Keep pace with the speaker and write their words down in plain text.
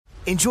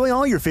Enjoy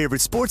all your favorite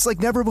sports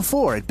like never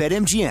before at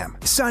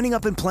BetMGM. Signing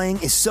up and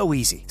playing is so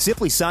easy.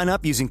 Simply sign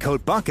up using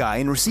code Buckeye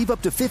and receive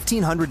up to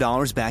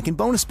 $1,500 back in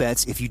bonus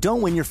bets if you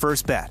don't win your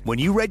first bet. When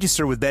you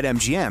register with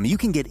BetMGM, you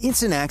can get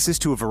instant access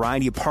to a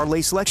variety of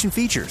parlay selection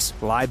features,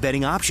 live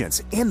betting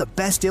options, and the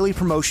best daily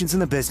promotions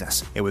in the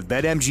business. And with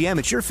BetMGM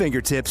at your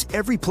fingertips,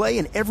 every play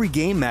and every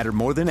game matter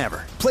more than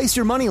ever. Place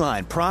your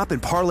moneyline, prop,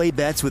 and parlay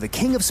bets with the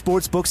king of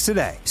sportsbooks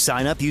today.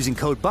 Sign up using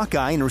code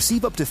Buckeye and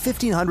receive up to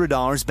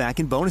 $1,500 back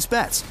in bonus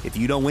bets if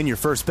you don't win your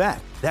first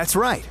bet. That's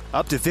right,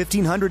 up to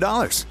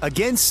 $1,500.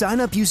 Again, sign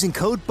up using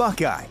code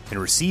Buckeye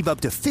and receive up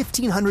to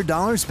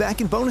 $1,500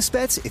 back in bonus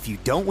bets if you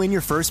don't win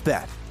your first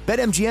bet.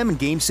 BetMGM and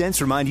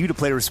GameSense remind you to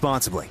play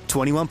responsibly.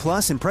 21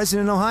 plus and present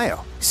in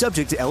Ohio.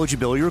 Subject to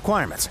eligibility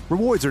requirements.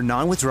 Rewards are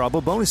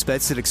non-withdrawable bonus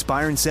bets that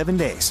expire in 7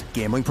 days.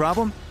 Gambling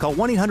problem? Call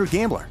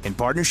 1-800-GAMBLER in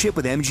partnership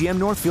with MGM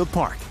Northfield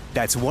Park.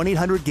 That's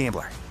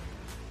 1-800-GAMBLER.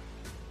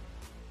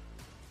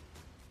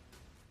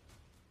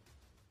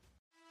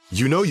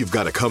 You know you've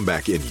got a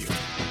comeback in you.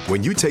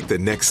 When you take the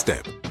next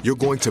step, you're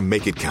going to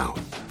make it count.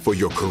 For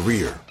your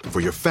career, for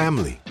your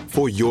family,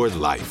 for your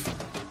life.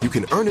 You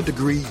can earn a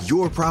degree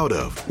you're proud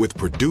of with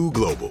Purdue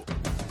Global.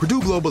 Purdue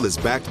Global is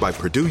backed by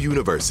Purdue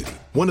University,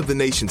 one of the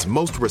nation's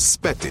most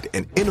respected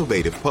and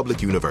innovative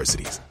public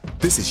universities.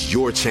 This is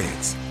your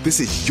chance. This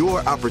is your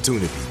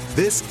opportunity.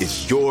 This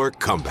is your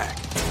comeback.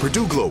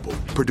 Purdue Global,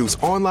 Purdue's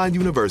online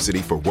university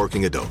for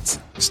working adults.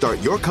 Start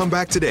your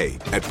comeback today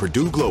at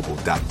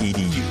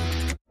purdueglobal.edu.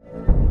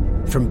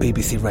 From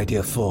BBC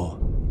Radio 4,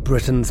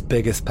 Britain's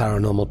biggest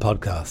paranormal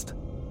podcast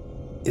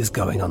is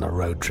going on a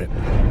road trip.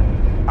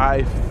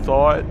 I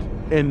thought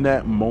in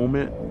that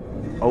moment,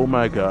 oh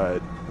my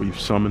God, we've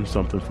summoned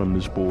something from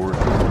this board.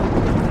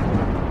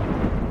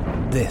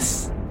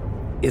 This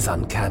is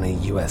Uncanny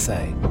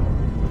USA.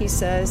 He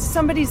says,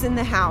 somebody's in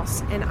the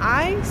house, and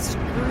I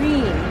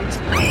screamed.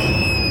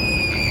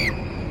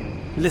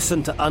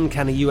 Listen to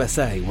Uncanny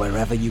USA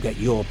wherever you get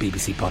your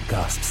BBC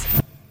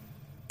podcasts,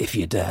 if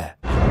you dare.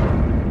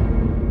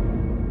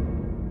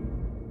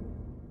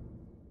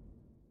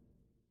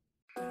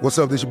 What's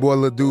up, this your boy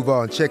Lil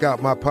Duval, and check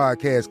out my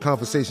podcast,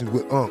 Conversations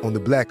with Unc, on the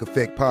Black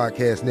Effect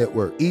Podcast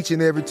Network. Each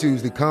and every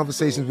Tuesday,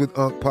 Conversations with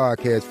Unc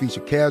podcast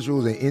feature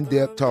casuals and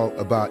in-depth talk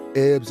about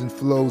ebbs and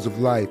flows of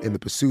life and the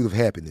pursuit of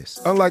happiness.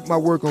 Unlike my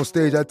work on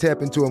stage, I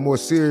tap into a more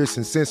serious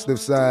and sensitive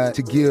side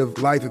to give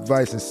life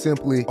advice and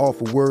simply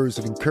offer words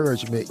of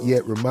encouragement,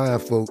 yet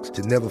remind folks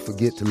to never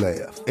forget to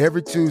laugh.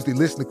 Every Tuesday,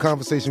 listen to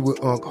Conversation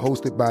with Unc,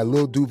 hosted by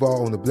Lil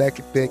Duval on the Black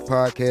Effect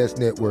Podcast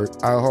Network,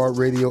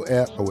 iHeartRadio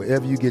app, or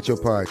wherever you get your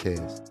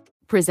podcasts.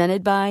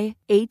 Presented by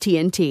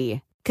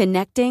AT&T.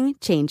 Connecting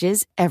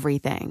changes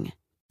everything.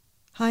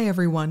 Hi,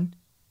 everyone.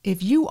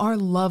 If you are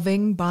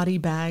loving body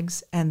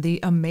bags and the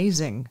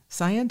amazing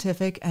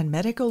scientific and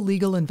medical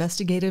legal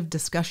investigative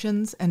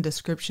discussions and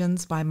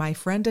descriptions by my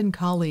friend and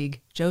colleague,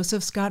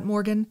 Joseph Scott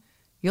Morgan,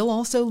 you'll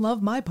also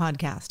love my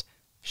podcast,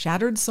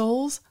 Shattered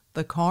Souls,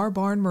 The Car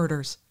Barn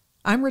Murders.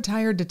 I'm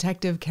retired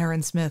detective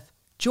Karen Smith.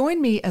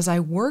 Join me as I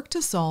work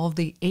to solve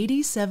the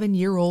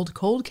 87-year-old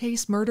cold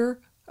case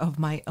murder of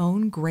my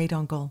own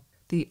great-uncle,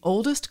 the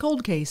oldest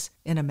cold case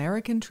in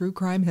American true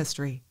crime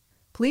history.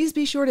 Please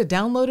be sure to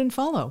download and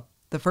follow.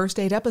 The first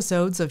 8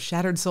 episodes of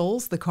Shattered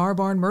Souls, The Car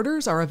Barn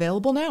Murders are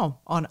available now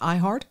on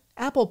iHeart,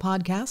 Apple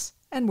Podcasts,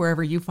 and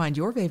wherever you find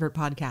your favorite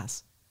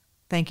podcasts.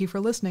 Thank you for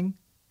listening.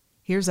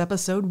 Here's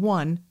episode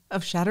 1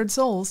 of Shattered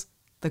Souls,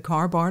 The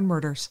Car Barn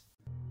Murders.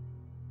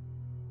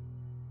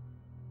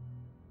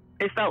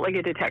 It felt like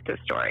a detective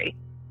story.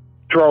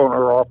 Throwing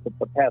her off the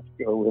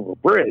Patapsco River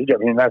Bridge, I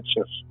mean, that's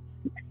just,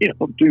 you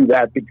don't do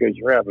that because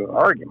you're having an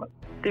argument.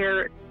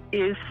 There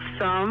is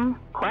some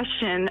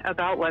question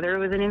about whether it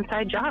was an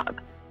inside job.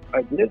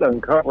 I did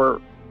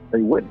uncover a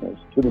witness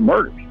to the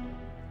murders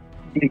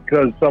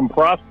because some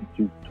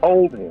prostitute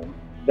told him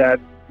that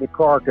the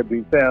car could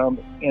be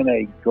found in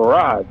a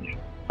garage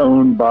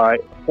owned by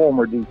a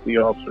former DC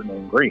officer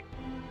named Green.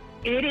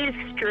 It is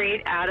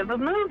straight out of a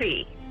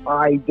movie.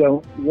 I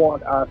don't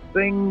want a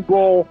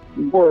single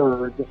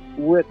word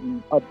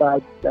written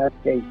about that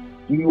case.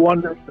 Do you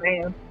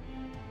understand?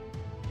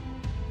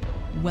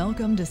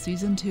 Welcome to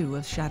Season 2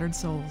 of Shattered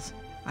Souls.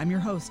 I'm your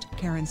host,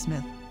 Karen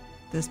Smith.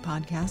 This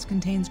podcast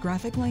contains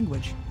graphic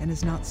language and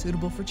is not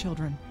suitable for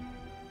children.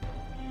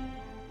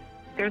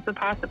 There's a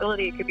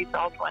possibility it could be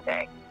solved one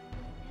day.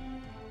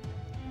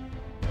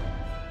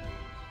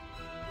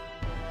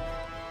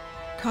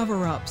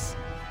 Cover-ups,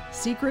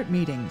 secret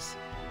meetings,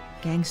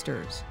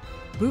 gangsters,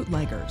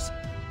 bootleggers,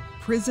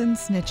 prison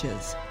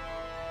snitches,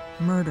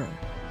 murder.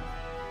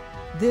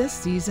 This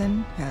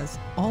season has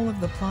all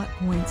of the plot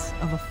points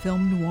of a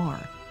film noir,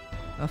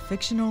 a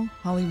fictional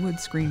Hollywood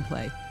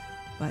screenplay,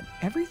 but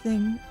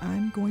everything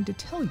I'm going to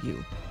tell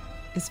you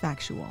is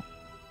factual.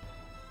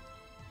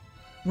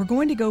 We're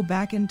going to go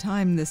back in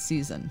time this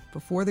season,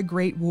 before the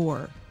Great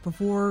War,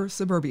 before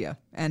suburbia,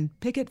 and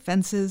picket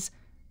fences,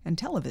 and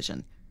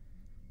television.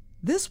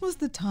 This was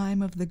the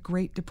time of the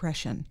Great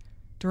Depression,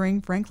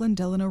 during Franklin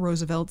Delano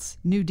Roosevelt's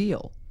New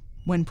Deal,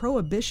 when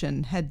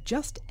Prohibition had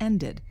just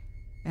ended,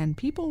 and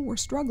people were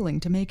struggling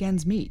to make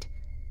ends meet.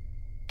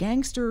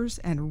 Gangsters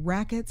and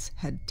rackets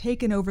had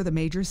taken over the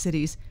major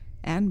cities,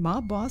 and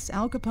mob boss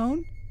Al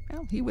Capone,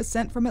 well, he was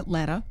sent from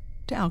Atlanta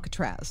to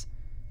Alcatraz.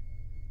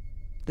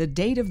 The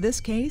date of this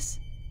case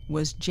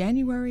was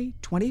January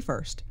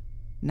 21st,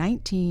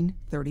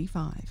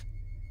 1935.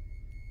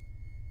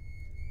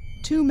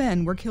 2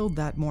 men were killed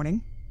that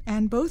morning,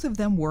 and both of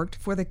them worked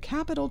for the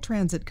Capital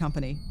Transit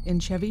Company in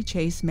Chevy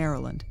Chase,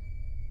 Maryland.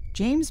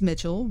 James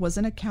Mitchell was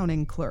an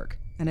accounting clerk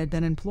and had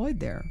been employed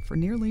there for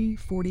nearly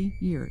 40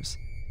 years.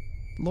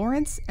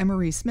 Lawrence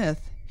Emery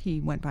Smith, he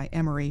went by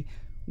Emery,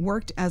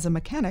 worked as a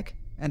mechanic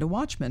and a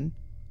watchman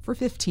for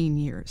 15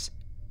 years.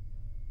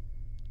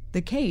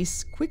 The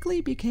case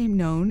quickly became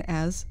known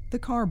as the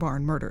Car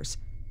Barn Murders.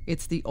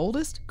 It's the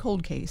oldest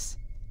cold case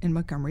in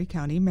Montgomery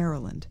County,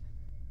 Maryland.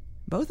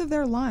 Both of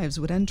their lives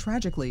would end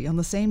tragically on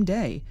the same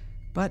day,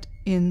 but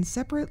in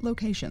separate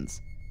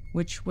locations,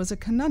 which was a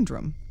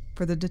conundrum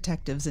for the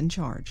detectives in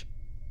charge.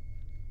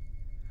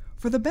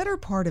 For the better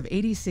part of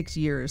 86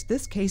 years,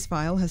 this case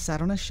file has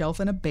sat on a shelf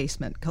in a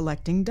basement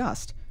collecting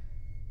dust.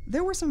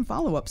 There were some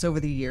follow-ups over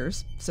the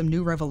years, some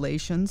new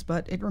revelations,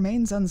 but it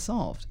remains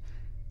unsolved.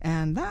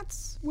 And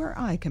that's where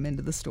I come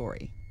into the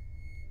story.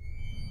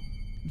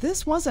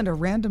 This wasn't a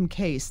random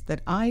case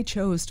that I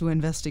chose to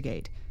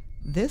investigate.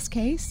 This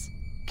case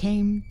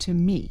came to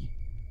me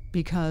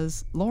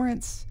because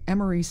Lawrence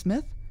Emery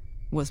Smith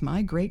was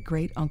my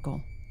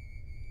great-great-uncle.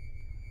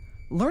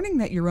 Learning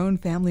that your own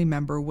family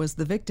member was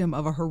the victim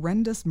of a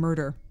horrendous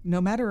murder,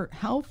 no matter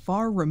how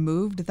far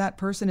removed that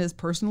person is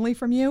personally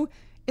from you,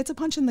 it's a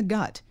punch in the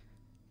gut.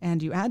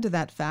 And you add to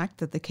that fact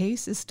that the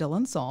case is still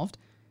unsolved,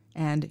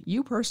 and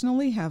you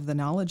personally have the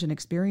knowledge and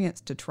experience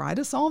to try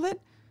to solve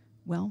it,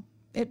 well,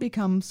 it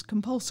becomes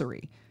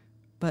compulsory.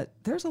 But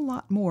there's a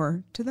lot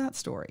more to that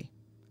story.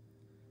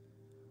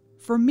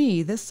 For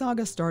me, this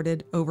saga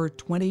started over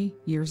 20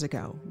 years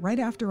ago, right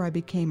after I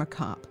became a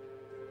cop.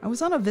 I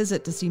was on a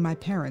visit to see my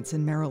parents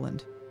in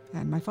Maryland,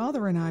 and my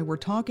father and I were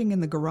talking in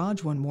the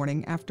garage one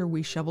morning after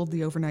we shoveled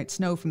the overnight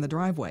snow from the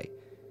driveway.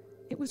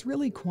 It was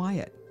really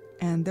quiet,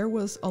 and there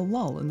was a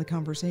lull in the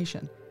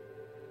conversation.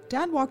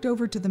 Dad walked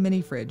over to the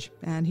mini fridge,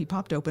 and he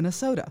popped open a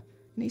soda,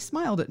 and he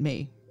smiled at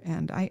me,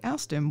 and I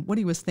asked him what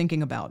he was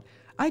thinking about.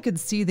 I could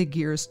see the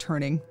gears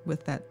turning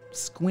with that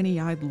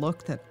squinty-eyed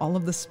look that all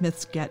of the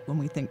Smiths get when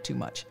we think too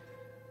much.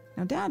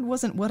 Now, Dad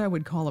wasn't what I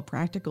would call a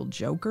practical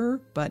joker,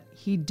 but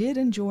he did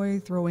enjoy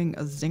throwing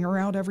a zinger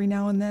out every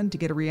now and then to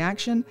get a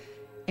reaction,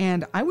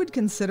 and I would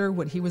consider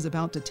what he was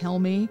about to tell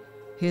me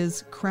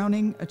his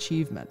crowning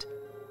achievement.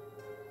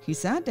 He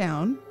sat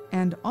down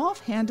and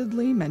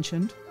offhandedly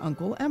mentioned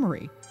Uncle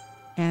Emery,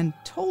 and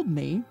told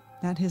me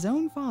that his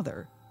own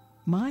father,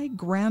 my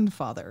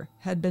grandfather,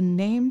 had been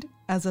named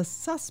as a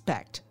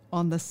suspect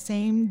on the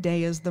same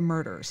day as the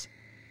murders.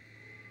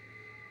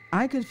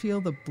 I could feel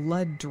the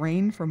blood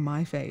drain from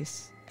my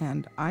face,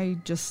 and I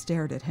just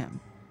stared at him.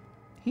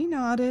 He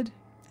nodded,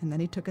 and then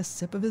he took a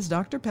sip of his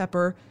Dr.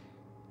 Pepper,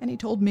 and he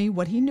told me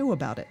what he knew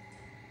about it.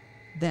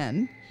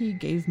 Then he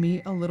gave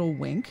me a little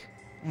wink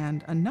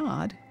and a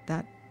nod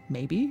that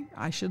maybe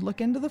I should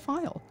look into the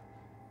file.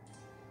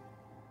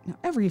 Now,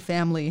 every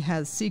family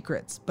has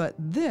secrets, but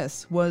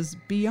this was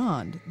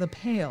beyond the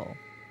pale.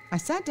 I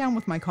sat down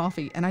with my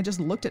coffee, and I just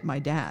looked at my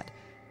dad.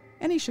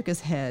 And he shook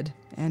his head,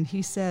 and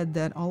he said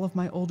that all of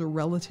my older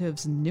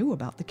relatives knew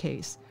about the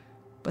case,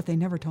 but they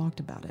never talked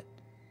about it.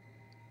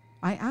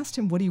 I asked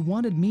him what he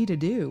wanted me to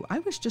do. I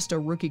was just a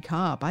rookie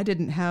cop. I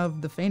didn't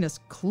have the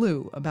faintest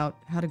clue about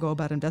how to go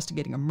about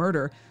investigating a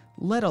murder,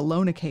 let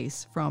alone a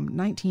case from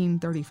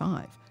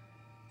 1935.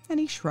 And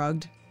he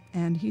shrugged,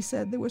 and he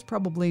said there was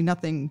probably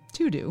nothing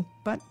to do,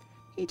 but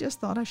he just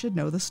thought I should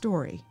know the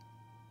story.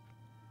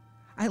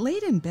 I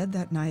laid in bed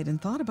that night and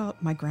thought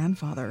about my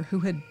grandfather, who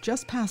had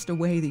just passed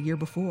away the year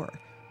before.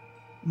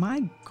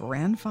 My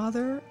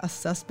grandfather, a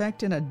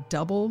suspect in a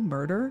double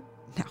murder?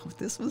 Now,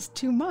 this was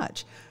too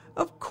much.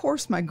 Of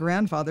course my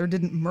grandfather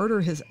didn't murder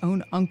his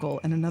own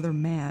uncle and another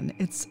man.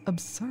 It's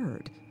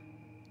absurd.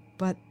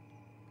 But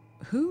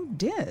who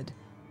did?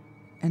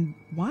 And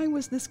why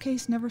was this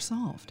case never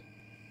solved?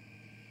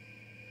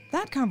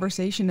 That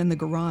conversation in the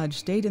garage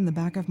stayed in the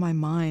back of my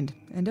mind,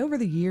 and over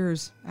the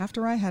years,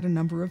 after I had a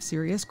number of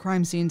serious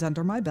crime scenes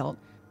under my belt,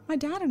 my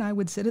dad and I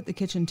would sit at the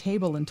kitchen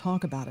table and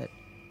talk about it.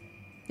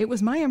 It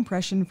was my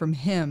impression from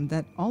him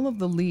that all of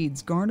the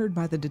leads garnered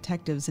by the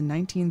detectives in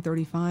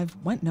 1935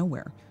 went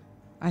nowhere.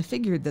 I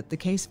figured that the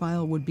case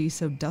file would be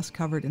so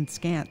dust-covered and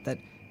scant that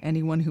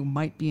anyone who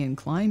might be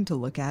inclined to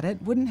look at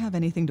it wouldn't have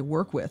anything to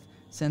work with,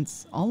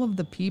 since all of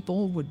the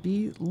people would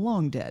be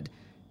long dead,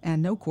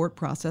 and no court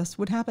process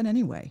would happen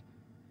anyway.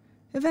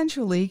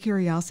 Eventually,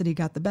 curiosity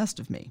got the best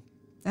of me,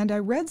 and I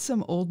read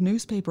some old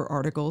newspaper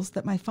articles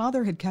that my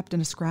father had kept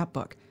in a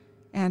scrapbook,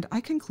 and I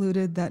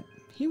concluded that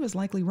he was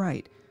likely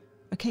right.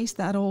 A case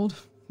that old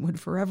would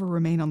forever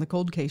remain on the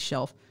cold case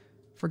shelf,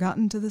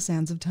 forgotten to the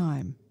sands of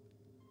time.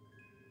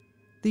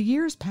 The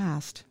years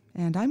passed,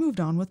 and I moved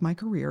on with my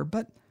career,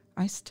 but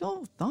I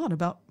still thought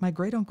about my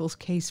great-uncle's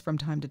case from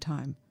time to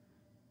time.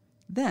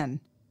 Then,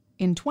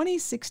 In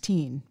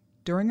 2016,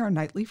 during our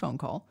nightly phone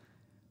call,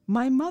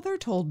 my mother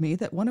told me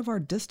that one of our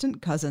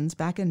distant cousins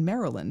back in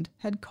Maryland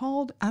had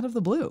called out of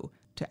the blue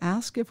to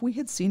ask if we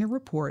had seen a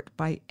report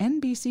by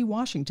NBC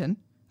Washington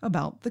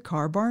about the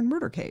car barn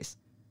murder case.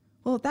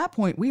 Well, at that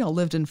point, we all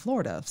lived in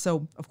Florida,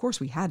 so of course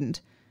we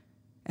hadn't.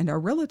 And our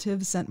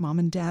relatives sent Mom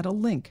and Dad a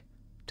link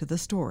to the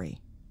story.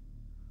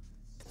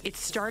 It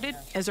started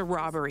as a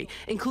robbery,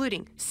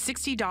 including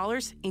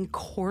 $60 in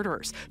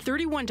quarters,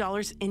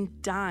 $31 in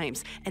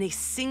dimes, and a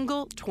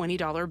single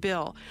 $20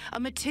 bill. A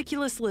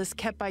meticulous list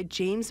kept by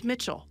James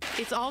Mitchell.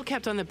 It's all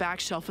kept on the back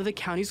shelf of the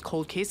county's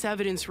cold case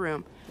evidence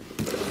room.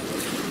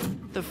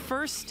 The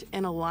first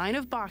in a line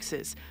of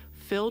boxes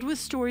filled with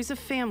stories of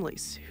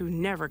families who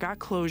never got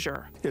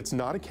closure. It's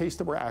not a case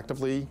that we're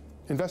actively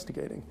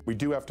investigating. We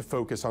do have to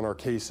focus on our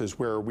cases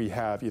where we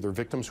have either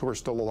victims who are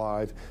still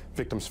alive,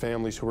 victims'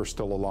 families who are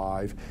still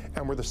alive,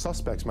 and where the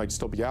suspects might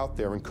still be out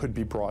there and could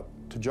be brought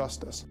to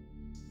justice.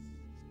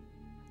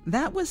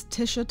 That was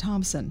Tisha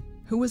Thompson,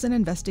 who was an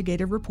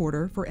investigative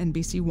reporter for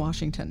NBC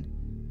Washington.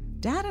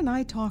 Dad and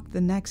I talked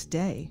the next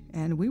day,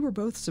 and we were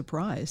both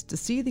surprised to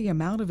see the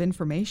amount of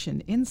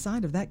information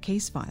inside of that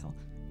case file.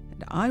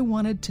 And I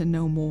wanted to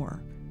know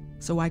more.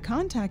 So I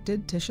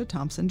contacted Tisha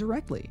Thompson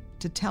directly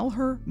to tell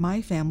her my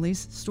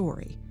family's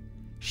story.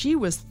 She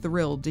was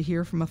thrilled to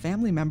hear from a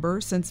family member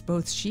since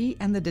both she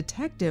and the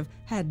detective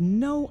had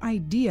no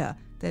idea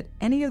that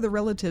any of the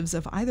relatives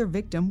of either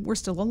victim were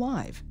still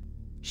alive.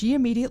 She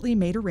immediately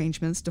made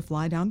arrangements to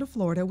fly down to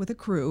Florida with a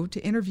crew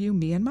to interview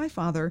me and my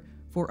father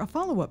for a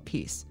follow-up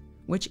piece,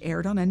 which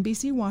aired on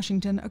NBC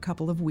Washington a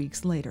couple of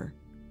weeks later.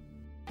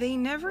 They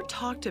never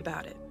talked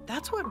about it.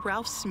 That's what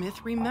Ralph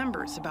Smith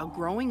remembers about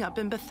growing up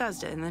in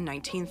Bethesda in the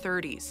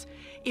 1930s.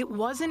 It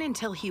wasn't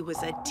until he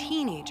was a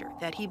teenager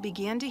that he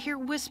began to hear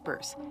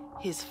whispers.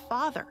 His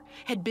father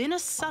had been a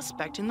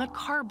suspect in the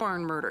car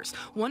barn murders,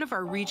 one of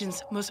our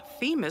region's most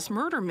famous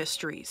murder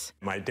mysteries.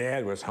 My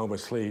dad was home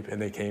asleep,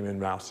 and they came in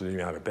and rousted him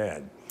out of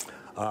bed.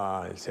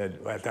 He said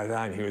at that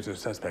time he was a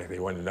suspect. They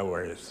wanted to know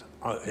where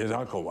his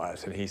uncle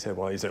was, and he said,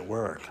 well, he's at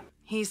work.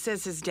 He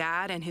says his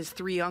dad and his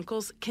three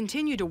uncles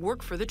continued to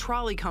work for the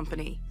trolley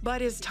company.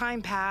 But as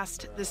time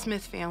passed, the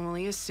Smith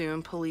family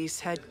assumed police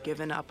had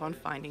given up on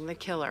finding the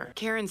killer.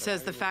 Karen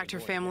says the fact her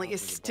family is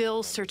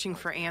still searching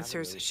for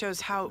answers shows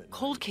how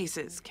cold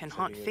cases can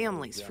haunt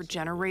families for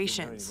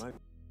generations.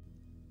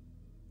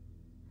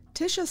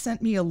 Tisha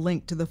sent me a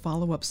link to the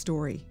follow-up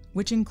story,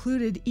 which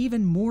included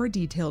even more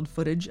detailed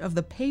footage of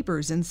the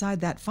papers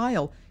inside that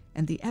file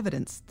and the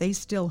evidence they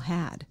still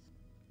had.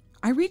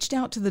 I reached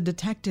out to the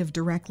detective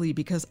directly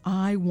because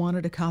I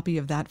wanted a copy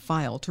of that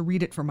file to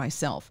read it for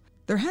myself.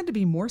 There had to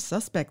be more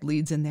suspect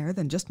leads in there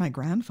than just my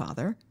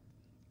grandfather.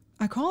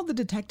 I called the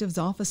detective's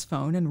office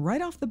phone, and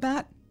right off the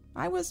bat,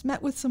 I was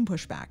met with some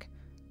pushback.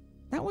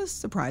 That was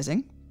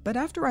surprising, but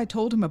after I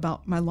told him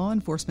about my law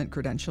enforcement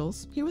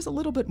credentials, he was a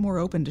little bit more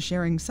open to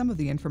sharing some of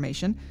the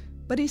information,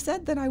 but he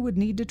said that I would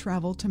need to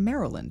travel to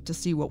Maryland to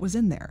see what was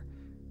in there.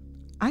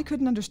 I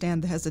couldn't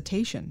understand the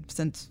hesitation,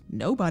 since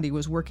nobody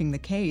was working the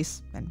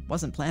case and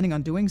wasn't planning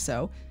on doing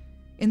so.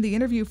 In the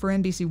interview for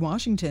NBC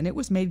Washington, it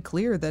was made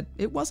clear that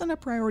it wasn't a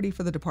priority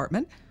for the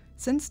department,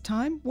 since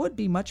time would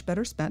be much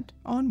better spent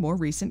on more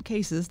recent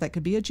cases that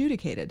could be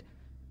adjudicated.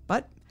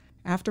 But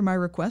after my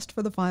request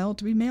for the file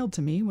to be mailed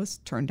to me was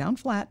turned down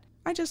flat,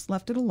 I just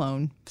left it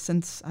alone,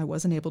 since I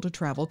wasn't able to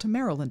travel to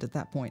Maryland at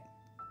that point.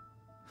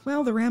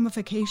 Well, the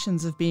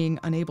ramifications of being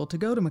unable to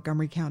go to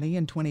Montgomery County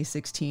in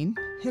 2016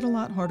 hit a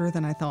lot harder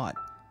than I thought.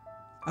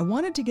 I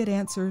wanted to get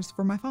answers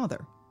for my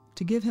father,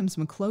 to give him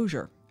some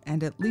closure,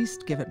 and at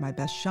least give it my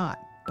best shot,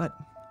 but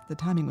the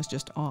timing was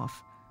just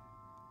off.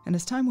 And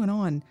as time went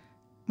on,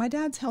 my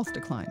dad's health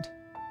declined,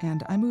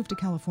 and I moved to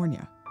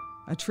California.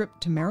 A trip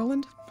to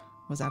Maryland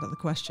was out of the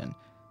question.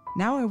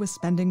 Now I was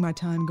spending my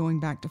time going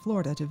back to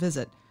Florida to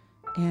visit,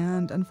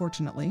 and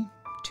unfortunately,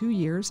 2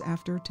 years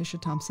after Tisha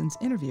Thompson's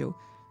interview,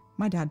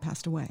 my dad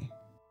passed away.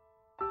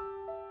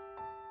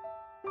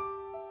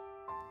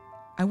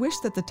 I wish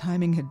that the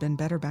timing had been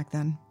better back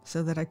then,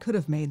 so that I could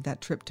have made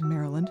that trip to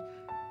Maryland.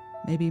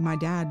 Maybe my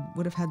dad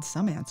would have had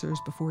some answers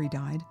before he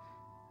died.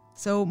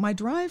 So my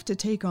drive to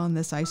take on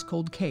this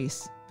ice-cold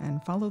case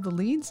and follow the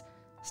leads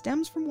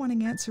stems from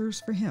wanting answers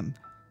for him,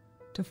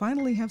 to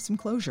finally have some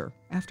closure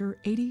after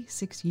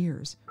 86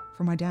 years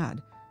for my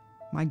dad,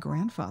 my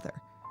grandfather,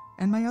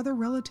 and my other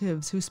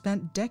relatives who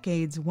spent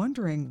decades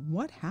wondering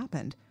what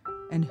happened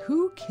and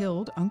who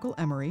killed Uncle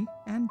Emery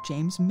and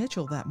James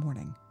Mitchell that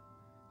morning.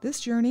 This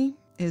journey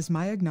is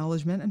my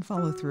acknowledgement and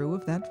follow-through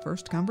of that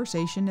first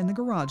conversation in the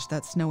garage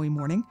that snowy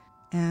morning,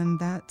 and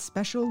that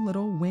special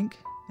little wink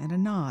and a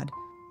nod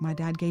my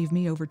dad gave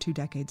me over 2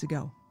 decades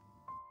ago.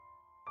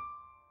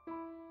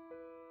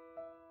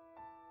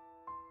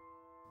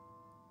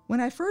 When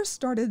I first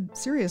started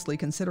seriously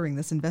considering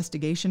this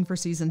investigation for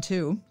Season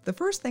 2, the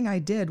first thing I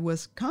did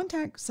was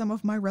contact some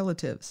of my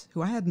relatives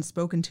who I hadn't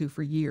spoken to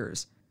for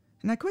years.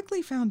 And I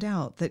quickly found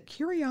out that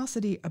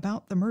curiosity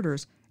about the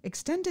murders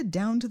extended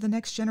down to the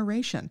next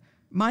generation,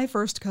 my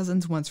first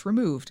cousins once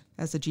removed,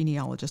 as a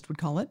genealogist would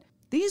call it.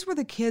 These were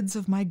the kids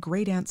of my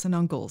great-aunts and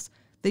uncles,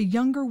 the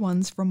younger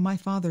ones from my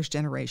father's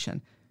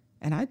generation,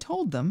 and I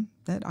told them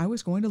that I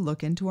was going to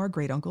look into our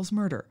great-uncle's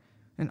murder,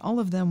 and all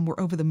of them were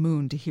over the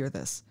moon to hear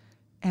this.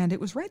 And it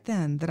was right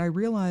then that I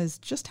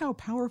realized just how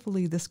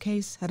powerfully this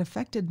case had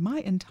affected my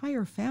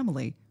entire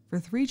family for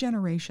 3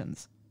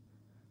 generations.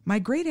 My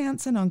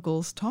great-aunts and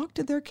uncles talked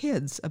to their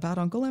kids about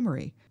Uncle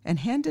Emery and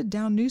handed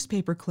down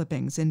newspaper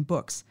clippings in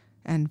books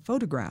and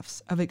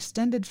photographs of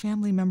extended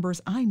family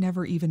members I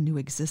never even knew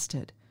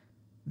existed.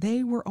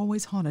 They were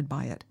always haunted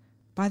by it,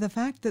 by the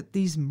fact that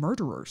these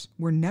murderers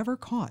were never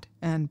caught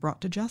and brought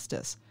to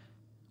justice.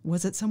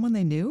 Was it someone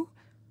they knew?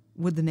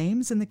 Would the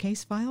names in the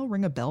case file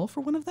ring a bell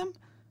for one of them?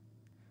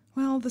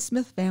 Well, the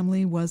Smith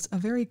family was a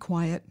very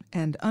quiet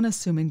and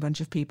unassuming bunch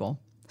of people,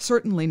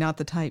 certainly not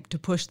the type to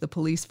push the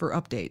police for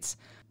updates.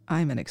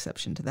 I'm an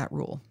exception to that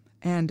rule.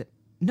 And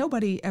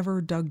nobody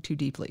ever dug too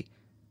deeply.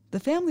 The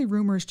family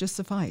rumors just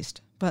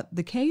sufficed, but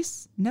the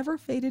case never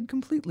faded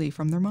completely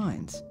from their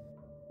minds.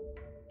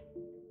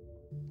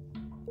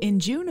 In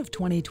June of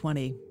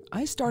 2020,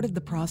 I started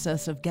the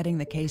process of getting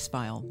the case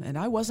file, and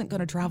I wasn't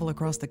going to travel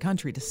across the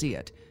country to see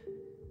it.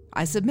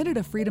 I submitted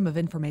a Freedom of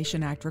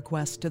Information Act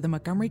request to the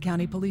Montgomery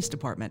County Police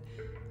Department,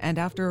 and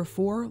after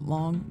 4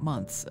 long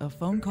months of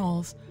phone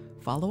calls,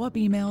 follow-up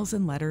emails,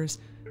 and letters,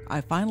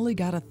 I finally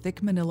got a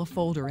thick manila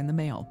folder in the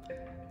mail.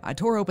 I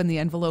tore open the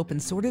envelope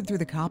and sorted through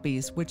the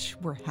copies, which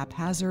were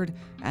haphazard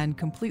and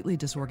completely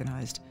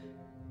disorganized.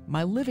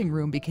 My living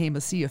room became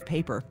a sea of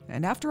paper,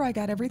 and after I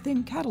got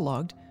everything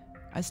cataloged,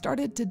 I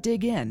started to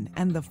dig in,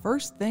 and the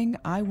first thing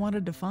I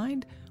wanted to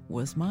find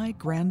was my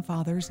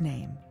grandfather's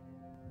name.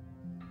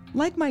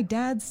 Like my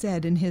dad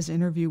said in his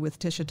interview with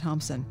Tisha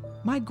Thompson,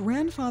 my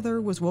grandfather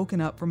was woken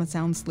up from a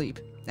sound sleep,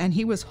 and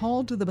he was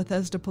hauled to the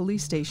Bethesda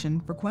police station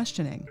for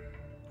questioning.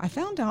 I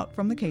found out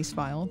from the case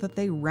file that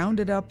they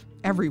rounded up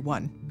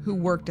everyone who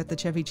worked at the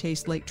Chevy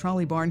Chase Lake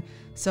Trolley Barn,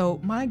 so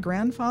my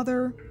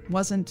grandfather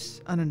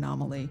wasn't an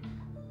anomaly.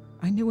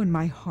 I knew in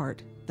my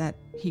heart that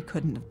he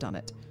couldn't have done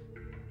it.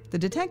 The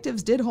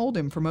detectives did hold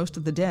him for most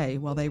of the day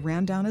while they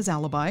ran down his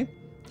alibi.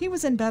 He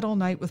was in bed all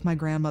night with my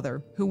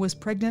grandmother, who was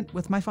pregnant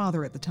with my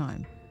father at the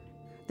time.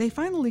 They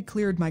finally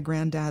cleared my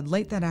granddad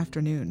late that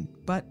afternoon,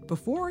 but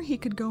before he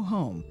could go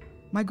home,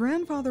 my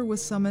grandfather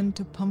was summoned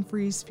to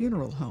Pumphrey's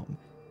funeral home.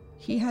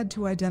 He had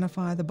to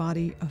identify the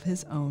body of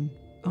his own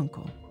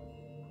uncle.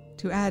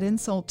 To add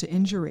insult to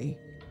injury,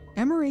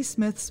 Emery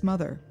Smith's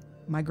mother,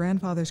 my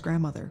grandfather's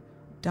grandmother,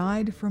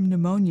 died from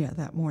pneumonia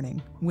that morning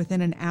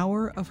within an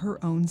hour of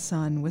her own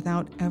son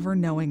without ever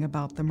knowing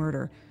about the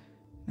murder.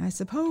 I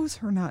suppose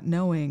her not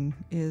knowing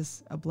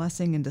is a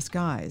blessing in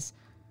disguise.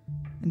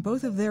 And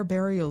both of their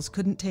burials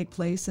couldn't take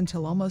place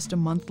until almost a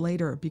month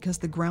later because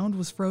the ground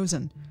was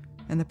frozen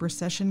and the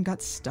procession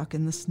got stuck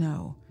in the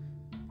snow.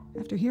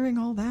 After hearing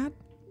all that,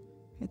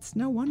 it's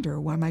no wonder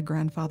why my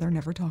grandfather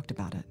never talked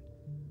about it.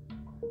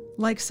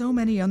 Like so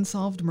many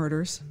unsolved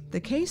murders, the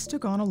case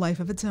took on a life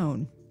of its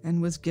own and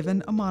was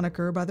given a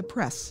moniker by the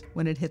press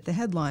when it hit the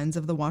headlines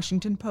of the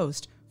Washington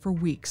Post for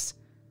weeks.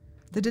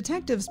 The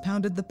detectives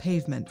pounded the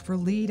pavement for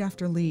lead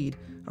after lead,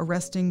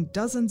 arresting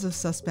dozens of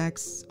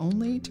suspects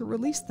only to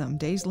release them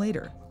days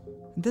later.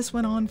 This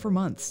went on for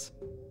months,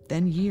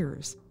 then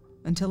years,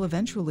 until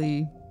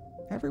eventually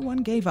everyone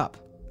gave up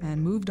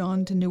and moved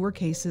on to newer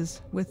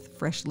cases with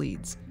fresh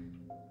leads.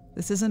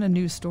 This isn't a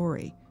new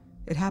story.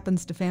 It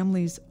happens to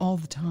families all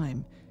the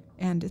time,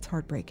 and it's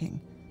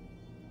heartbreaking.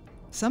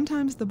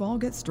 Sometimes the ball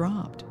gets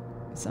dropped.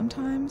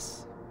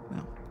 Sometimes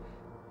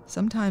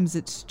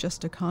it's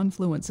just a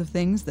confluence of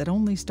things that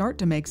only start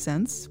to make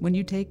sense when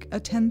you take a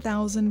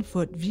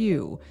 10,000-foot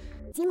view.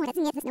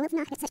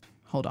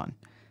 Hold on.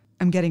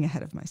 I'm getting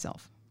ahead of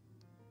myself.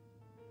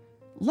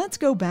 Let's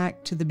go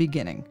back to the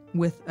beginning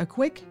with a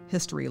quick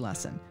history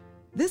lesson.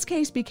 This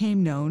case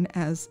became known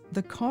as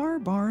the Carr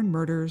Barn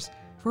Murders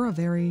for a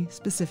very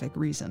specific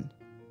reason.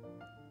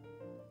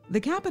 The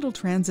Capital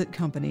Transit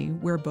Company,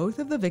 where both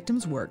of the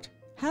victims worked,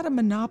 had a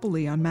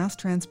monopoly on mass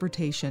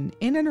transportation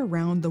in and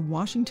around the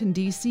Washington,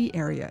 D.C.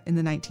 area in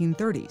the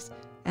 1930s,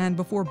 and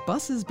before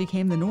buses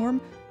became the norm,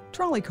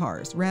 trolley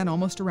cars ran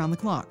almost around the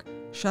clock,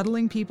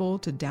 shuttling people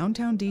to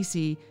downtown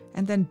D.C.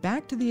 and then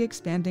back to the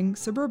expanding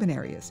suburban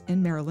areas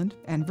in Maryland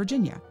and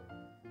Virginia.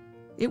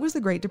 It was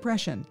the Great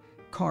Depression.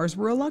 Cars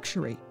were a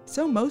luxury,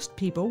 so most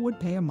people would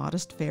pay a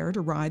modest fare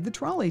to ride the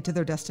trolley to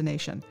their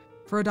destination.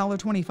 For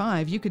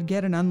 $1.25, you could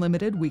get an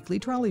unlimited weekly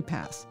trolley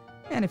pass.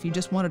 And if you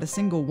just wanted a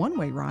single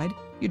one-way ride,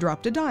 you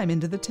dropped a dime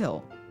into the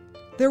till.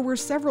 There were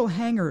several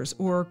hangars,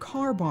 or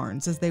car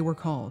barns as they were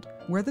called,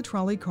 where the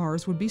trolley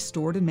cars would be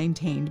stored and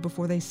maintained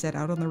before they set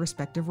out on their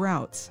respective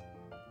routes.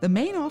 The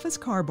main office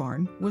car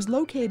barn was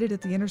located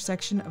at the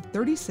intersection of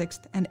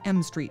 36th and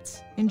M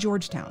Streets in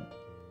Georgetown.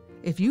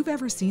 If you've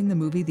ever seen the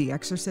movie The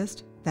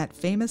Exorcist, that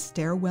famous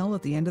stairwell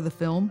at the end of the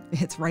film,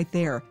 it's right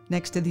there,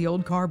 next to the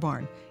old car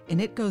barn, and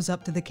it goes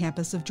up to the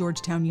campus of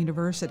Georgetown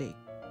University.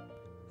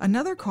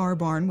 Another car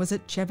barn was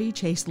at Chevy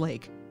Chase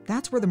Lake.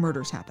 That's where the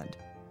murders happened.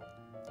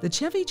 The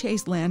Chevy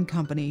Chase Land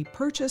Company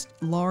purchased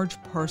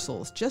large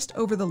parcels just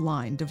over the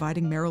line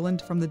dividing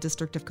Maryland from the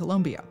District of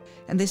Columbia,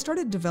 and they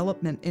started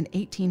development in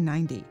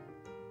 1890.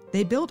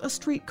 They built a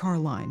streetcar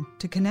line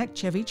to connect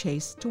Chevy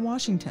Chase to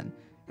Washington,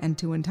 and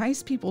to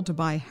entice people to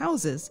buy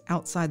houses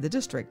outside the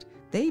district,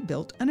 they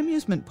built an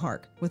amusement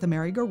park with a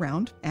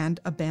merry-go-round and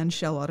a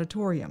bandshell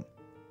auditorium.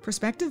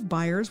 Prospective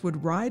buyers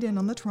would ride in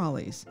on the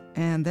trolleys,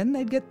 and then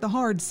they'd get the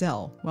hard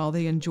sell while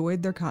they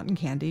enjoyed their cotton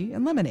candy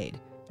and lemonade.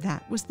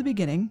 That was the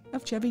beginning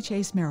of Chevy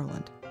Chase,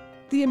 Maryland.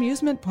 The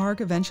amusement park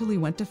eventually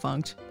went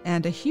defunct,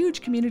 and a huge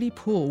community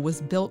pool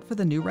was built for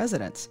the new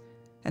residents.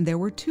 And there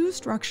were two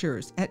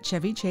structures at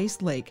Chevy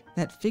Chase Lake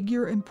that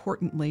figure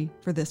importantly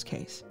for this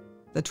case.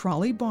 The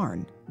Trolley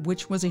Barn,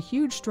 which was a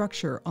huge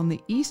structure on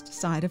the east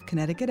side of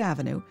Connecticut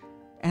Avenue,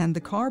 and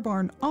the Car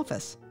Barn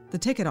Office, the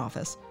ticket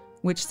office,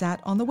 which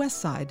sat on the west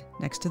side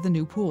next to the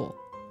new pool.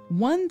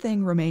 One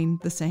thing remained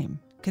the same,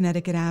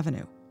 Connecticut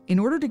Avenue. In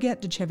order to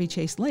get to Chevy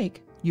Chase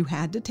Lake, you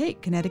had to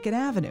take Connecticut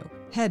Avenue,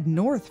 head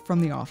north from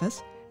the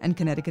office, and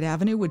Connecticut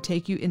Avenue would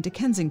take you into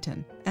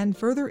Kensington and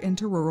further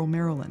into rural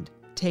Maryland.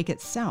 Take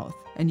it south,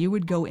 and you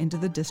would go into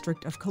the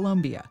District of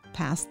Columbia,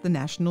 past the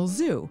National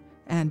Zoo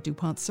and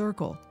DuPont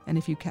Circle, and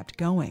if you kept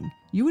going,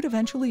 you would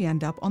eventually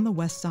end up on the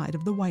west side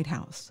of the White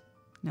House.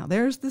 Now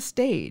there's the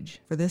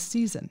stage for this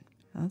season.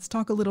 Let's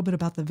talk a little bit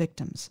about the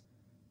victims.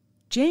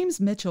 James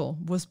Mitchell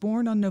was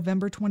born on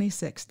November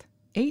 26,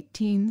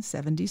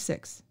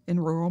 1876, in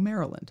rural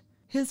Maryland.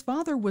 His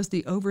father was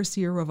the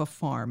overseer of a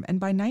farm, and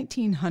by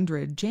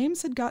 1900,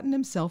 James had gotten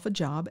himself a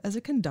job as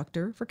a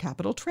conductor for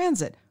Capital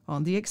Transit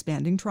on the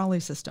expanding trolley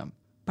system.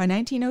 By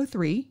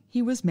 1903,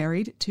 he was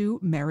married to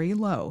Mary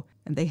Lowe,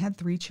 and they had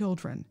 3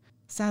 children.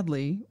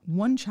 Sadly,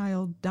 one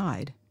child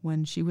died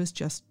when she was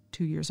just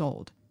 2 years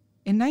old.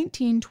 In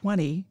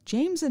 1920,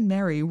 James and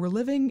Mary were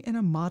living in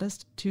a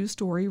modest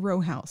 2-story row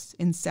house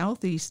in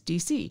southeast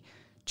D.C.,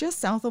 just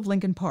south of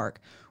Lincoln Park,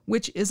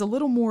 which is a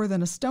little more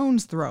than a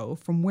stone's throw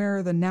from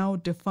where the now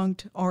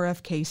defunct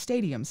RFK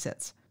Stadium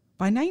sits.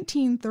 By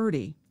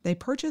 1930, they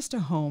purchased a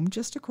home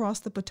just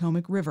across the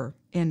Potomac River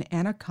in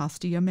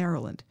Anacostia,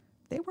 Maryland.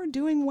 They were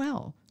doing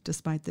well,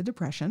 despite the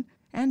Depression,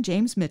 and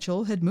James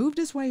Mitchell had moved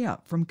his way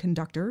up from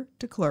conductor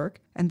to clerk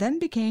and then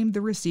became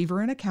the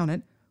receiver and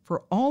accountant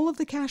for all of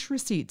the cash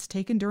receipts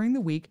taken during the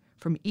week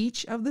from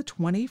each of the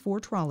 24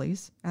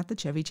 trolleys at the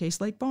Chevy Chase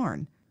Lake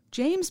Barn.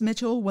 James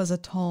Mitchell was a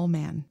tall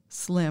man,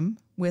 slim,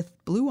 with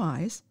blue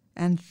eyes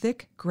and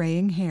thick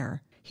graying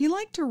hair. He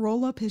liked to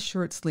roll up his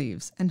shirt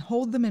sleeves and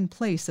hold them in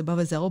place above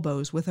his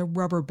elbows with a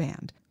rubber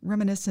band,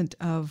 reminiscent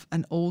of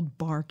an old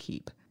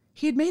barkeep.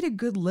 He had made a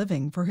good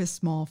living for his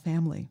small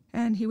family,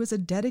 and he was a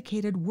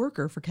dedicated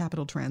worker for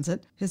Capital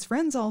Transit. His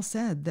friends all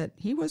said that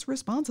he was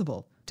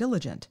responsible,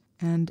 diligent,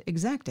 and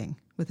exacting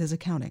with his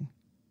accounting.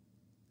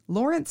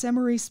 Lawrence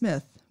Emery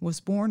Smith was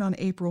born on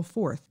April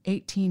 4,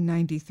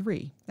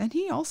 1893, and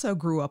he also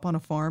grew up on a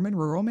farm in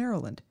rural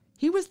Maryland.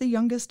 He was the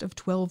youngest of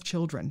 12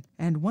 children,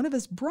 and one of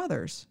his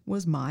brothers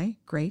was my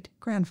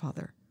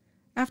great-grandfather.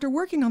 After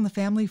working on the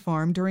family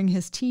farm during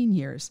his teen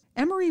years,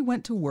 Emery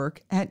went to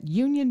work at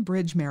Union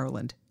Bridge,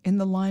 Maryland, in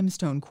the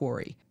limestone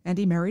quarry, and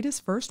he married his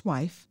first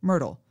wife,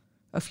 Myrtle.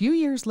 A few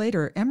years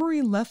later,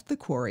 Emery left the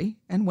quarry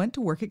and went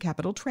to work at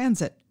Capital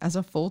Transit as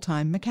a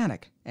full-time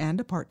mechanic and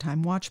a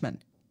part-time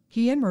watchman.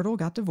 He and Myrtle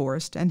got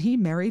divorced, and he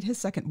married his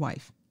second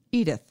wife,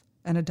 Edith,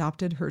 and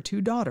adopted her 2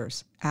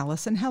 daughters,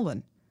 Alice and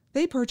Helen.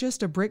 They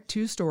purchased a brick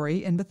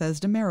 2-story in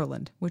Bethesda,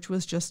 Maryland, which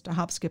was just a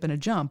hop, skip, and a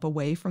jump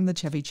away from the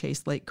Chevy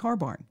Chase Lake Car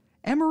Barn.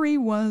 Emery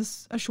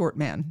was a short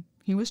man.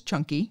 He was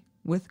chunky,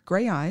 with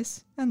gray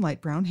eyes and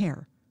light brown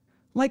hair.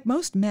 Like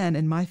most men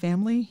in my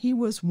family, he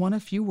was one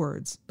of few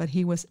words, but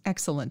he was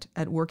excellent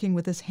at working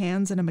with his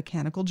hands in a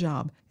mechanical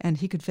job, and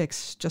he could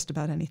fix just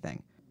about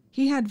anything.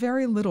 He had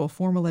very little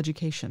formal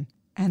education,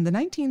 and the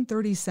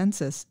 1930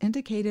 census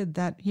indicated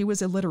that he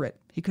was illiterate.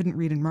 He couldn't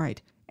read and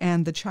write,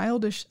 and the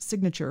childish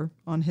signature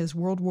on his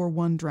World War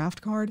I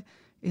draft card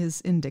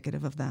is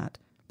indicative of that.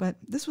 But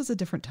this was a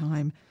different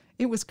time.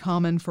 It was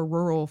common for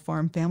rural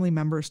farm family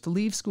members to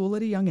leave school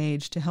at a young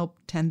age to help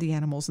tend the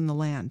animals in the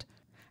land.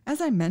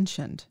 As I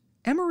mentioned,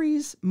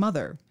 Emery's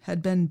mother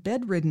had been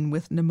bedridden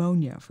with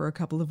pneumonia for a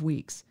couple of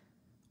weeks.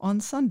 On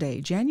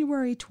Sunday,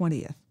 January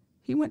 20th,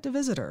 he went to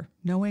visit her,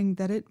 knowing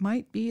that it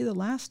might be the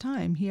last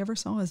time he ever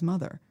saw his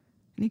mother.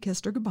 And he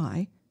kissed her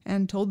goodbye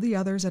and told the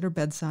others at her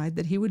bedside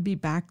that he would be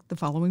back the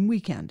following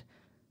weekend.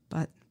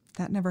 But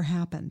that never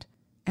happened.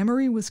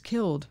 Emery was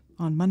killed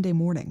on Monday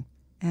morning,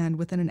 and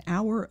within an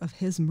hour of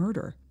his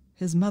murder,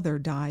 his mother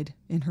died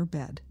in her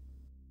bed.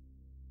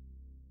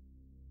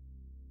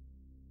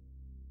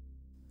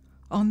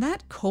 On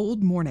that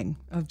cold morning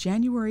of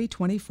January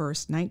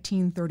 21st,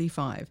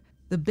 1935,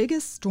 the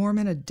biggest storm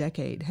in a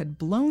decade had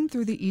blown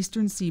through the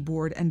eastern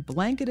seaboard and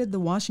blanketed the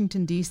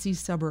Washington, D.C.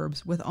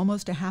 suburbs with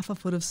almost a half a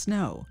foot of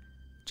snow.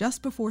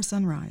 Just before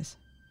sunrise,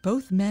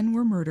 both men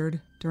were murdered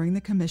during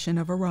the commission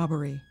of a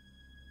robbery.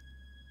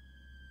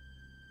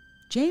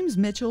 James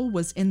Mitchell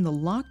was in the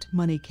locked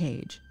money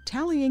cage,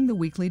 tallying the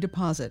weekly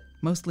deposit,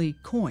 mostly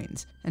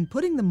coins, and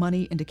putting the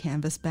money into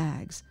canvas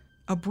bags.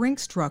 A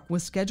Brinks truck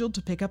was scheduled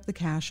to pick up the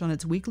cash on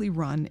its weekly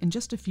run in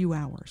just a few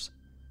hours.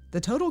 The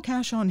total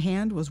cash on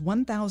hand was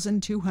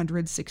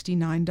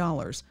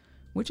 $1,269,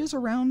 which is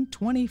around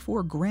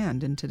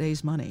 $24,000 in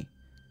today's money.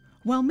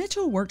 While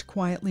Mitchell worked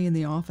quietly in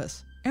the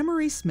office,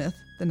 Emery Smith,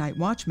 the night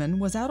watchman,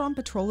 was out on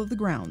patrol of the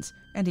grounds,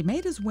 and he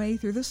made his way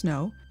through the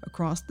snow,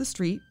 across the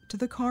street, to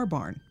the car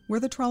barn, where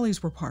the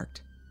trolleys were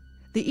parked.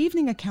 The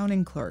evening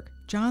accounting clerk,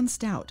 John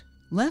Stout,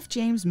 left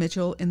James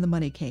Mitchell in the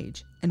money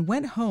cage and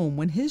went home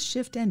when his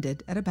shift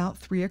ended at about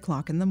 3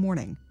 o'clock in the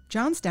morning.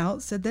 John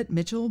Stout said that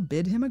Mitchell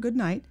bid him a good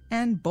night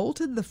and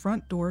bolted the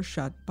front door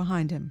shut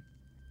behind him.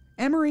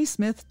 Emery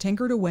Smith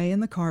tinkered away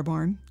in the car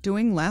barn,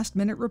 doing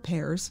last-minute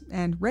repairs,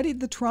 and readied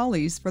the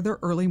trolleys for their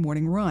early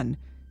morning run.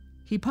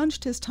 He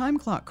punched his time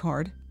clock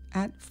card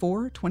at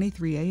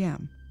 4:23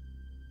 a.m.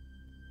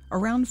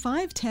 Around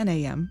 5:10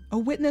 a.m., a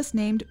witness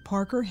named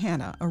Parker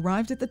Hanna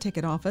arrived at the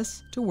ticket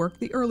office to work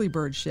the early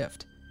bird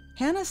shift.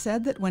 Hanna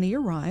said that when he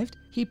arrived,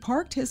 he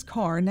parked his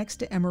car next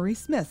to Emery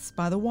Smith's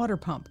by the water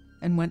pump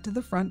and went to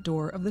the front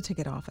door of the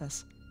ticket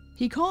office.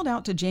 He called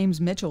out to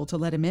James Mitchell to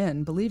let him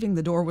in, believing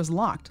the door was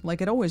locked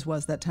like it always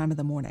was that time of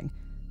the morning.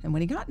 And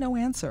when he got no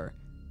answer,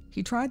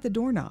 he tried the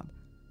doorknob,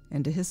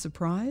 and to his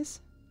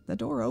surprise, the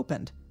door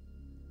opened.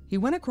 He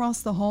went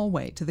across the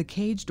hallway to the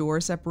cage door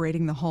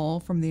separating the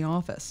hall from the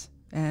office,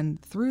 and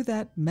through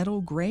that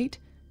metal grate,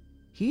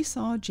 he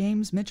saw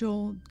James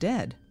Mitchell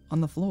dead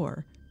on the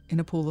floor in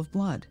a pool of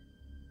blood.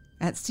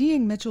 At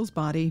seeing Mitchell's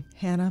body,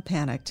 Hanna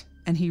panicked,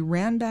 and he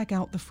ran back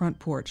out the front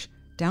porch,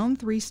 down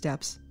 3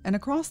 steps, and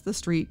across the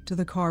street to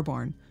the car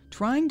barn,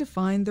 trying to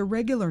find the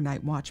regular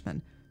night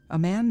watchman, a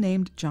man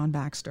named John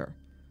Baxter.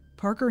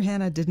 Parker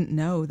Hanna didn't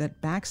know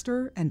that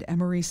Baxter and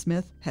Emery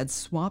Smith had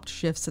swapped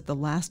shifts at the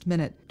last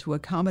minute to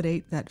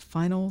accommodate that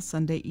final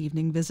Sunday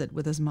evening visit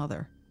with his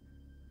mother.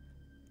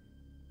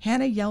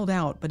 Hanna yelled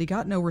out, but he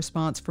got no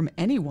response from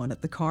anyone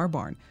at the car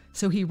barn,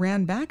 so he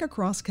ran back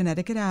across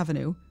Connecticut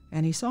Avenue,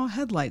 and he saw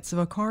headlights of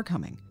a car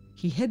coming.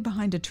 He hid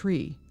behind a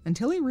tree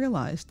until he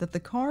realized that the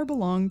car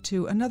belonged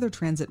to another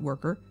transit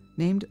worker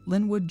named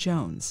Linwood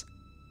Jones.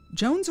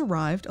 Jones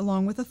arrived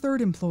along with a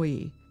third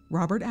employee,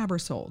 Robert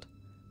Abersold.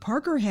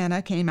 Parker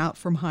Hanna came out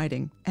from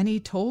hiding, and he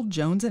told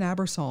Jones and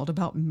Abersold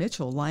about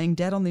Mitchell lying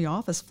dead on the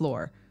office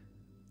floor.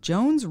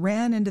 Jones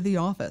ran into the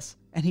office,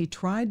 and he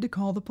tried to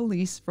call the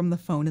police from the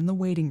phone in the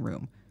waiting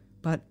room.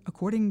 But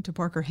according to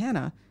Parker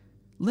Hanna,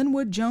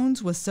 Linwood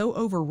Jones was so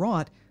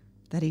overwrought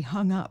that he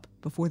hung up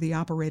before the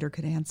operator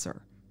could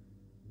answer.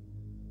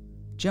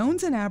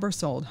 Jones and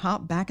Abersold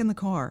hopped back in the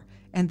car,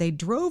 and they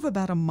drove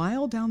about a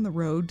mile down the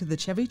road to the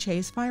Chevy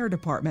Chase Fire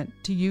Department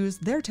to use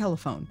their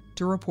telephone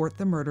to report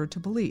the murder to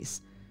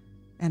police.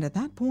 And at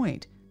that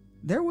point,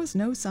 there was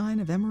no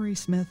sign of Emery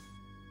Smith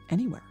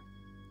anywhere.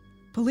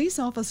 Police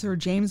officer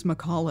James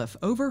McAuliffe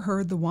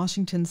overheard the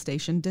Washington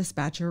Station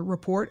dispatcher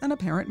report an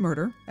apparent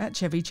murder at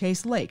Chevy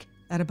Chase Lake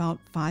at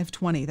about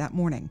 5:20 that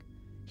morning.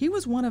 He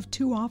was one of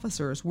 2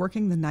 officers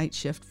working the night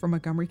shift for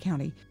Montgomery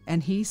County,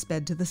 and he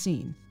sped to the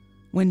scene.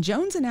 When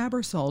Jones and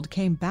Abersold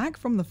came back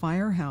from the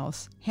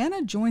firehouse,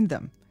 Hanna joined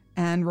them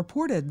and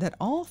reported that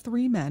all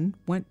 3 men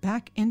went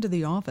back into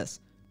the office,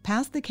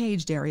 past the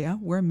caged area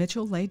where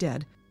Mitchell lay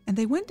dead, and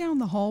they went down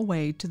the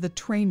hallway to the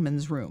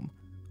trainman's room.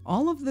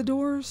 All of the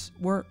doors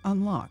were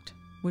unlocked,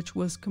 which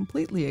was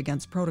completely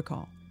against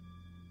protocol.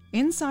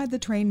 Inside the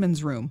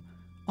trainman's room,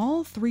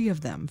 all 3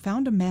 of them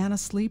found a man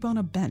asleep on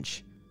a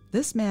bench.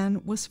 This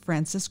man was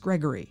Francis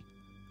Gregory.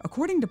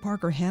 According to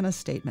Parker Hanna's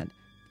statement,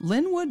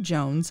 Linwood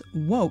Jones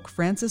woke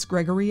Francis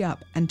Gregory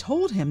up and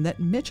told him that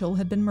Mitchell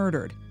had been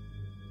murdered.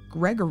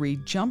 Gregory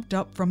jumped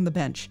up from the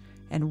bench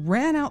and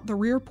ran out the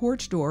rear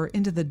porch door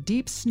into the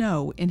deep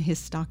snow in his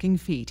stocking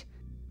feet.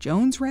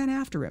 Jones ran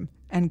after him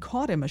and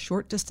caught him a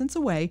short distance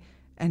away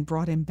and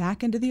brought him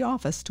back into the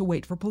office to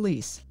wait for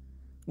police.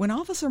 When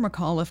Officer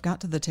McAuliffe got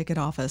to the ticket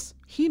office,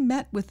 he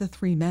met with the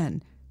 3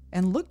 men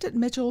and looked at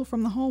Mitchell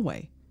from the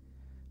hallway.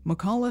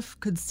 McAuliffe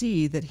could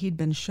see that he'd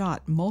been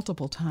shot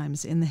multiple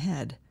times in the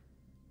head.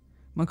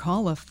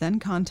 McAuliffe then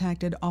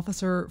contacted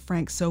Officer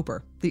Frank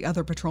Soper, the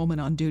other patrolman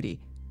on duty,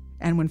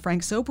 and when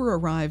Frank Soper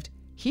arrived,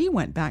 he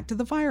went back to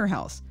the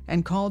firehouse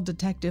and called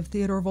Detective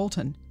Theodore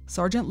Volton,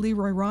 Sergeant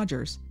Leroy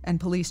Rogers, and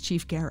Police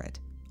Chief Garrett.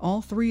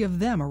 All 3 of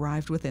them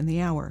arrived within the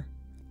hour.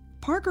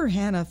 Parker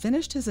Hanna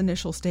finished his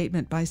initial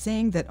statement by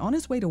saying that on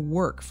his way to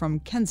work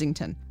from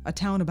Kensington, a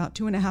town about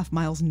 2.5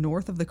 miles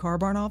north of the car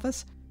barn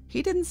office,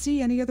 he didn't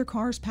see any other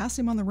cars pass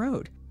him on the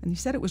road, and he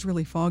said it was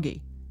really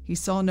foggy. He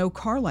saw no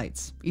car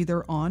lights,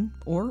 either on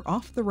or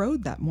off the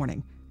road that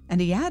morning, and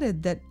he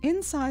added that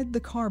inside the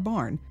car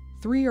barn,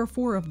 3 or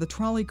 4 of the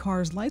trolley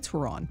cars' lights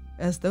were on,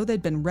 as though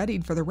they'd been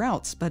readied for the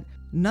routes, but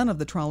none of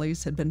the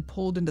trolleys had been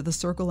pulled into the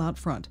circle out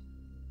front.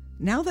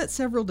 Now that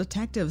several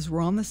detectives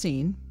were on the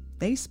scene,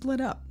 they split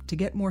up to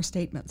get more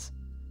statements.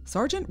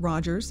 Sergeant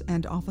Rogers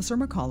and Officer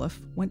McAuliffe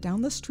went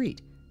down the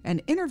street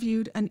and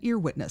interviewed an ear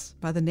witness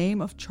by the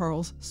name of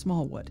Charles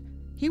Smallwood.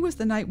 He was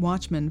the night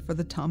watchman for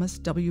the Thomas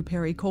W.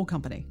 Perry Coal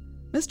Company.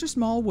 Mr.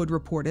 Smallwood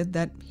reported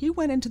that he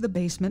went into the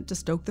basement to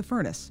stoke the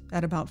furnace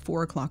at about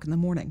 4 o'clock in the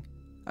morning.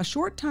 A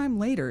short time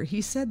later,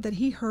 he said that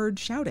he heard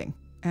shouting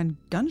and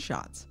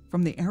gunshots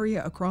from the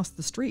area across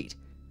the street.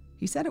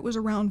 He said it was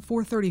around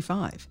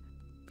 4:35.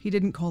 He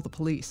didn't call the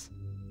police.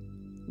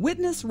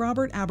 Witness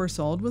Robert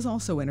Abersold was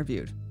also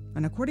interviewed,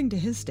 and according to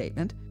his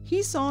statement,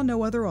 he saw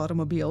no other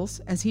automobiles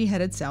as he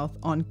headed south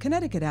on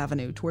Connecticut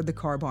Avenue toward the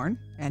car barn,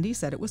 and he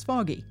said it was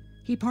foggy.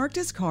 He parked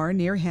his car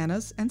near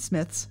Hannah's and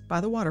Smith's by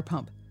the water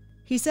pump.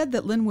 He said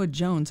that Linwood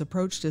Jones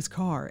approached his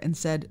car and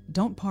said,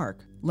 "Don't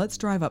park, let's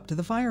drive up to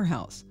the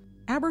firehouse."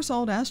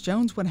 Abersold asked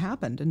Jones what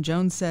happened, and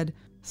Jones said,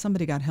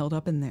 "Somebody got held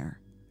up in there."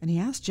 And he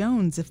asked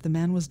Jones if the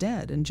man was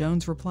dead, and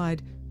Jones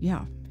replied,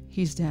 "Yeah,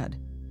 he's dead."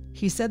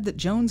 He said that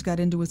Jones got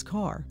into his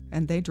car,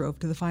 and they drove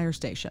to the fire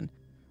station.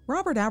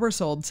 Robert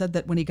Abersold said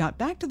that when he got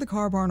back to the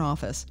car barn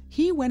office,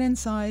 he went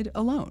inside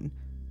alone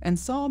and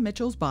saw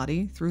Mitchell's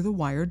body through the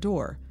wire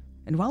door.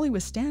 And while he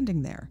was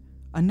standing there,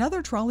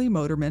 another trolley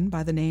motorman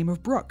by the name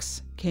of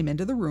Brooks came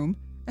into the room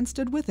and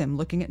stood with him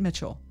looking at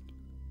Mitchell.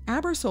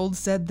 Abersold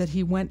said that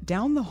he went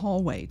down the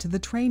hallway to the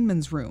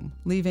trainman's room,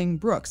 leaving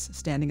Brooks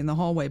standing in the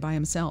hallway by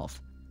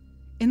himself.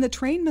 In the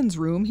trainman's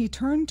room, he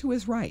turned to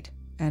his right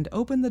and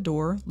opened the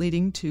door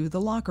leading to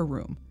the locker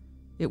room.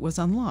 It was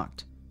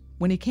unlocked.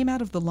 When he came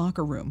out of the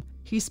locker room,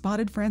 he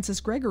spotted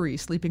Francis Gregory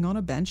sleeping on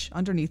a bench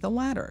underneath a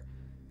ladder.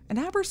 And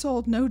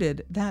Abersold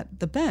noted that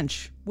the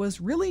bench was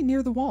really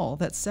near the wall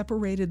that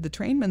separated the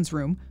trainman's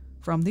room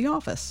from the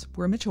office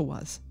where Mitchell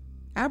was.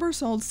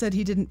 Abersold said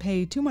he didn't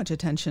pay too much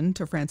attention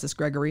to Francis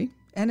Gregory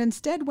and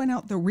instead went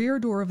out the rear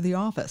door of the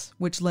office,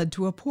 which led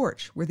to a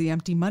porch where the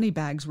empty money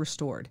bags were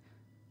stored.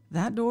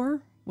 That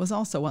door was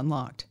also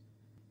unlocked.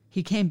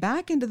 He came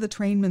back into the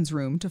trainman's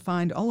room to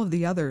find all of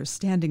the others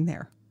standing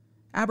there.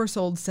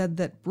 Abersold said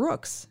that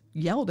Brooks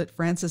yelled at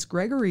Francis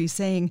Gregory,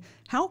 saying,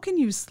 "How can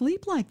you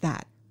sleep like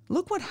that?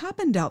 Look what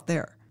happened out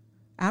there."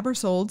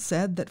 Abersold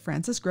said that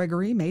Francis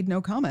Gregory made no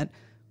comment,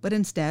 but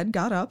instead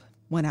got up,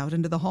 went out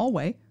into the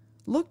hallway,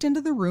 looked into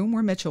the room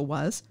where Mitchell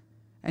was,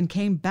 and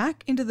came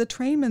back into the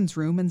trainman's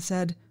room and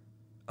said,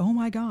 "Oh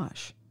my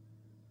gosh."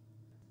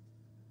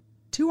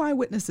 Two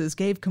eyewitnesses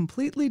gave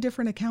completely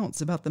different accounts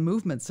about the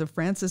movements of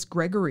Francis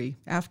Gregory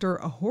after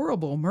a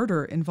horrible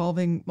murder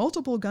involving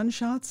multiple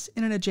gunshots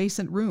in an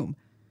adjacent room.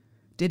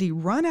 Did he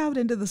run out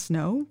into the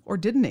snow, or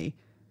didn't he?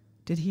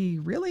 Did he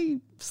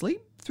really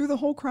sleep through the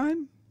whole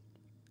crime?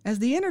 As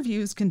the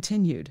interviews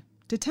continued,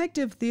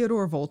 Detective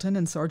Theodore Volton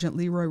and Sergeant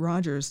Leroy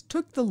Rogers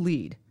took the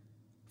lead.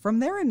 From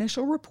their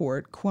initial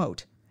report,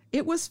 quote,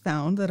 "It was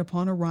found that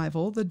upon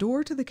arrival, the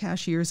door to the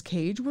cashier's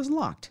cage was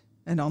locked,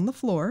 and on the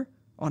floor,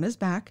 on his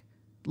back,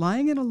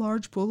 lying in a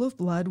large pool of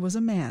blood, was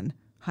a man,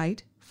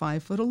 height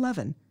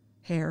 5'11",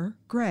 hair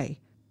gray,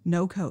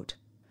 no coat.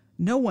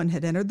 No one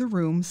had entered the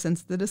room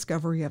since the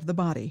discovery of the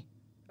body."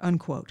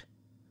 Unquote.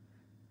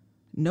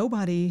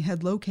 Nobody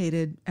had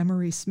located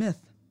Emery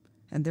Smith,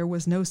 and there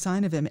was no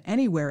sign of him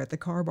anywhere at the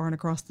car barn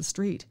across the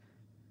street.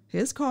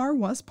 His car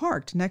was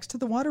parked next to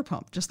the water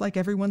pump, just like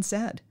everyone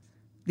said.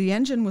 The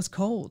engine was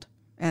cold,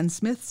 and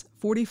Smith's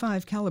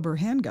 .45 caliber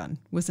handgun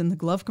was in the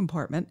glove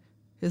compartment.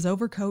 His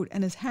overcoat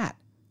and his hat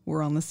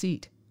were on the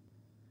seat.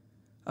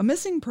 A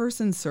missing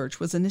persons search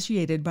was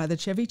initiated by the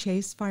Chevy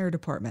Chase Fire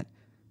Department.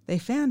 They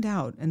fanned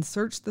out and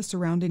searched the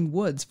surrounding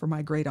woods for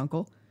my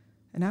great-uncle,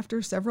 and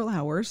after several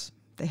hours,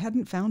 they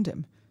hadn't found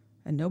him,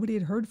 and nobody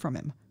had heard from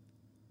him.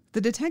 The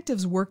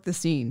detectives worked the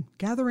scene,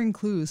 gathering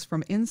clues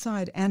from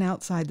inside and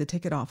outside the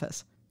ticket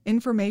office.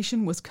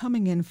 Information was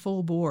coming in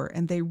full bore,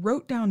 and they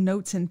wrote down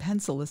notes in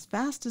pencil as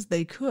fast as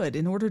they could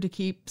in order to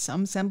keep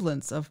some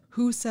semblance of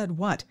who said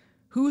what,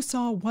 who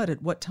saw what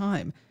at what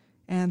time,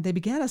 and they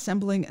began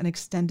assembling an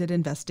extended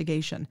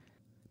investigation.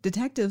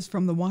 Detectives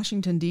from the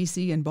Washington,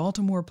 D.C. and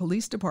Baltimore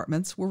police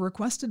departments were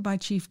requested by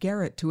Chief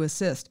Garrett to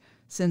assist,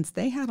 since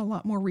they had a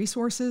lot more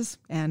resources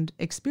and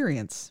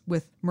experience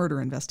with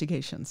murder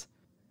investigations.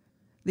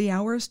 The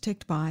hours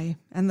ticked by,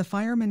 and the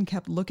firemen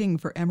kept looking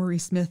for Emery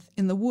Smith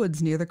in the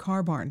woods near the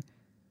car barn.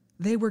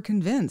 They were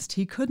convinced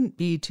he couldn't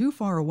be too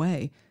far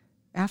away.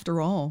 After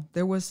all,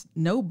 there was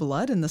no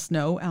blood in the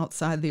snow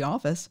outside the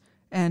office,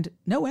 and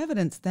no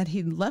evidence that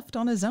he'd left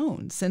on his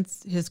own,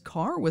 since his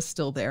car was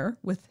still there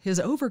with his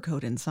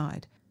overcoat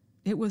inside.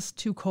 It was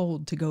too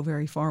cold to go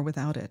very far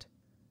without it.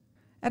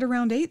 At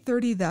around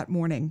 8:30 that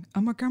morning,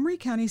 a Montgomery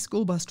County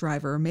school bus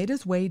driver made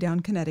his way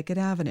down Connecticut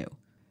Avenue.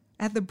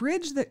 At the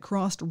bridge that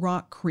crossed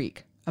Rock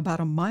Creek,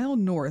 about a mile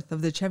north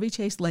of the Chevy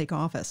Chase Lake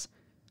office,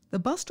 the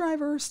bus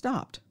driver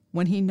stopped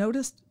when he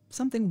noticed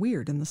something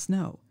weird in the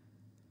snow.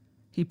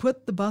 He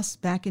put the bus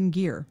back in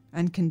gear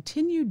and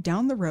continued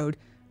down the road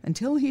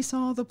until he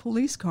saw the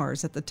police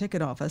cars at the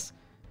ticket office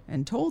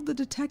and told the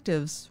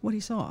detectives what he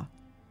saw.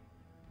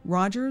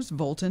 Rogers,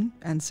 Volton,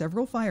 and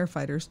several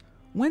firefighters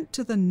went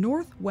to the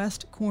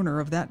northwest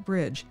corner of that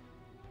bridge,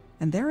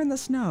 and there in the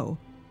snow,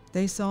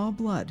 they saw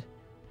blood,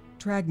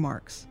 drag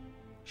marks,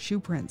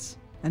 shoe prints,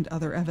 and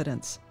other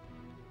evidence.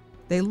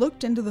 They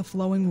looked into the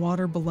flowing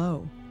water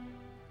below.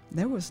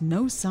 there was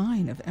no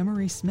sign of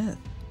Emery Smith.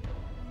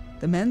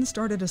 The men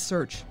started a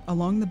search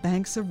along the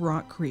banks of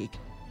Rock Creek,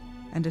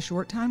 and a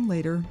short time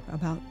later,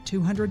 about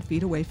 200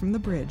 feet away from the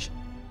bridge,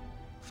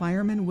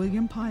 fireman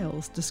William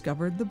Piles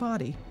discovered the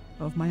body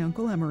of my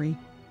Uncle Emery,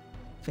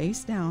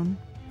 face down,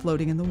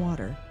 floating in the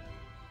water.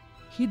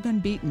 He'd been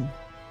beaten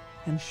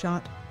and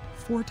shot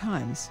 4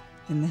 times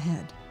in the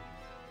head.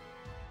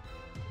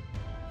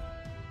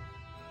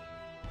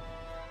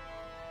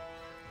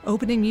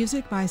 Opening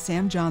music by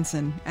Sam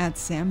Johnson at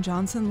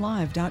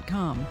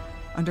samjohnsonlive.com.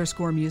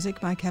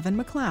 _music by Kevin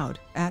MacLeod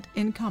at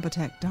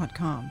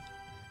incompetech.com.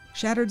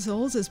 Shattered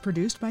Souls is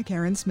produced by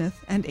Karen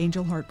Smith and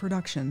Angel Heart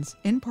Productions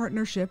in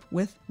partnership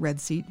with Red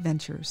Seat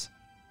Ventures.